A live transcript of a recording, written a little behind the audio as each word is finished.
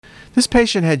This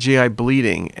patient had GI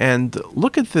bleeding, and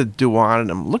look at the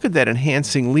duodenum. Look at that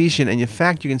enhancing lesion, and in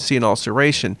fact, you can see an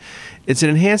ulceration. It's an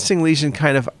enhancing lesion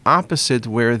kind of opposite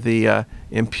where the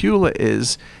ampulla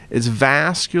is. It's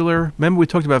vascular. Remember we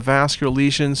talked about vascular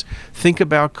lesions? Think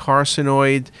about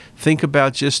carcinoid. Think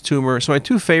about GIST tumor. So my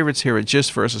two favorites here are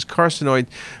GIST versus carcinoid.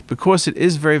 Because it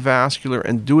is very vascular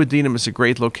and duodenum is a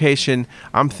great location,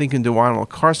 I'm thinking duodenal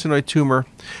carcinoid tumor.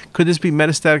 Could this be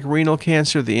metastatic renal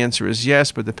cancer? The answer is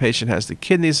yes, but the patient has the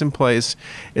kidneys in place.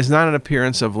 It's not an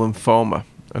appearance of lymphoma.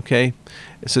 Okay?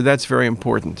 So that's very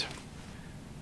important.